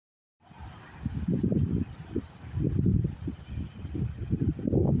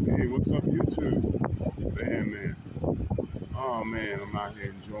Hey, what's up, YouTube? Man. Oh man, I'm out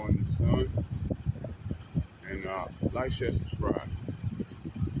here enjoying the sun. And like, share, subscribe.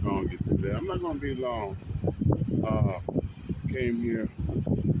 Gonna get to that. I'm not gonna be long. Uh, Came here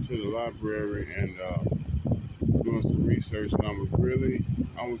to the library and doing some research, and I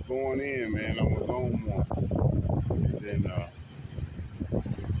was going in, man. I was on one, and then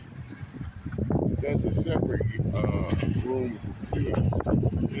there's a separate room of computers.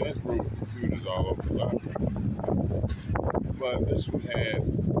 And there's room of computers all over the library. But this one had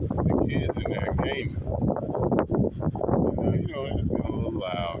the kids in there gaming. It just got a little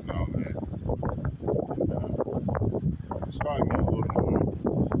loud and all that. Starting to get a little noise.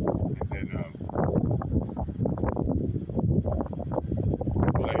 And then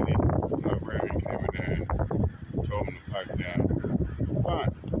the lady, librarian, came in there and told him to pipe down.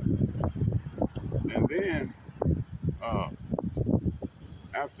 Fine. And then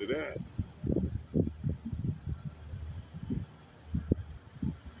after that,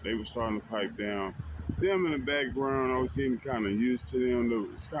 they were starting to pipe down. Them in the background, I was getting kind of used to them. It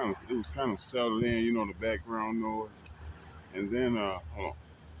was kind of settled in, the background noise. And then, hold on.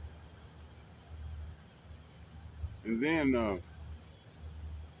 And then,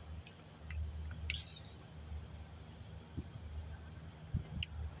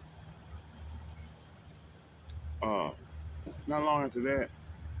 not long after that,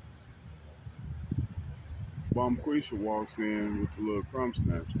 Quisha walks in with the little crumb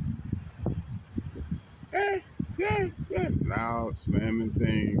snatcher. Hey, yeah, loud, slamming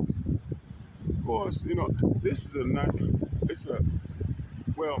things. Of course, this is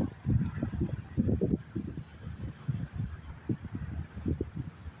well,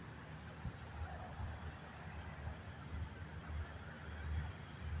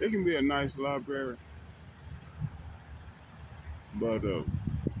 it can be a nice library, but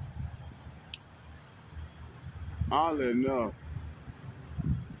oddly enough,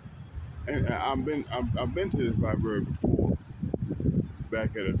 and I've been to this library before,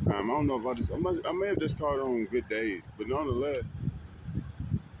 back at a time. I don't know if I may have just caught it on good days, but nonetheless,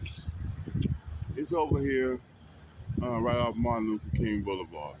 it's over here, right off Martin Luther King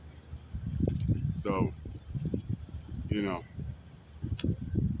Boulevard. So,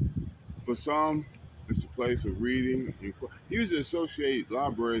 for some, it's a place of reading. Usually associate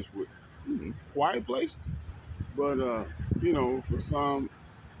libraries with quiet places, but for some,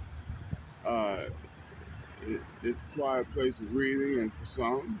 uh, it's a quiet place of reading, and for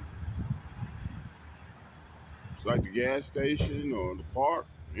some, it's like the gas station or the park,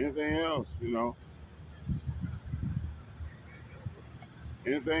 anything else,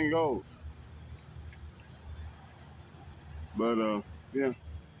 anything goes. But yeah,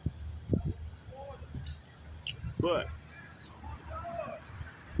 but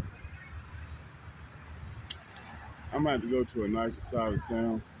I might have to go to a nicer side of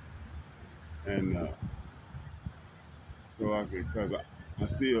town, and so I can, cause I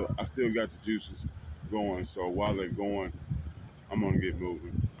still got the juices going. So while they're going, I'm gonna get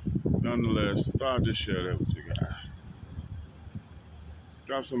moving. Nonetheless, thought I'd just share that with you guys.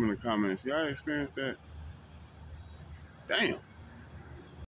 Drop some in the comments. Y'all experienced that? Damn.